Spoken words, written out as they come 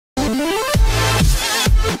Hi,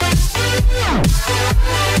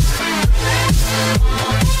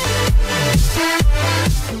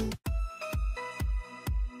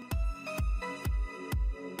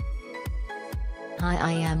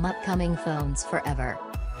 I am upcoming phones forever.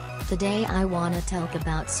 Today I wanna talk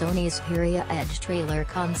about Sony's Xperia Edge trailer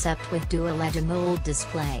concept with dual edge AMOLED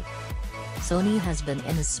display. Sony has been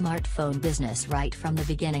in the smartphone business right from the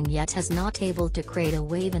beginning, yet has not able to create a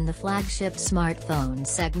wave in the flagship smartphone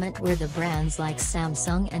segment where the brands like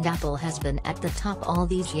Samsung and Apple has been at the top all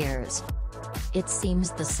these years. It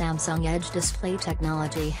seems the Samsung Edge display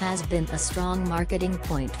technology has been a strong marketing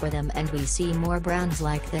point for them, and we see more brands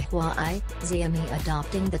like the Huawei, Xiaomi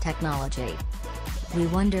adopting the technology. We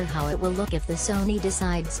wonder how it will look if the Sony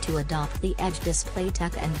decides to adopt the Edge display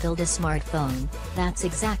tech and build a smartphone. That's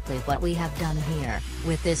exactly what we have done here,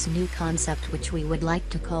 with this new concept which we would like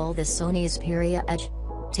to call the Sony Xperia Edge.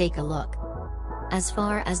 Take a look. As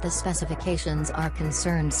far as the specifications are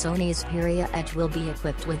concerned, Sony's Xperia Edge will be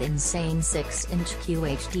equipped with insane 6-inch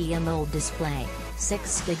QHD AMOLED display,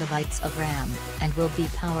 6GB of RAM, and will be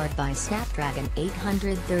powered by Snapdragon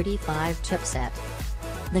 835 chipset.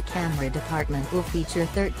 The camera department will feature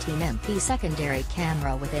 13MP secondary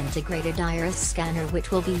camera with integrated iris scanner which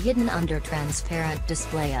will be hidden under transparent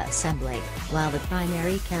display assembly, while the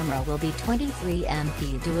primary camera will be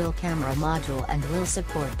 23MP dual camera module and will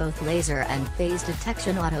support both laser and phase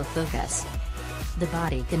detection autofocus. The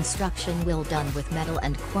body construction will done with metal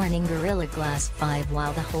and Corning Gorilla Glass 5,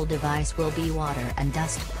 while the whole device will be water and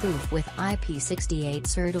dust proof with IP68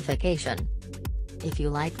 certification. If you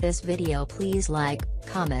like this video, please like,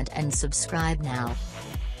 comment and subscribe now.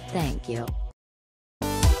 Thank you.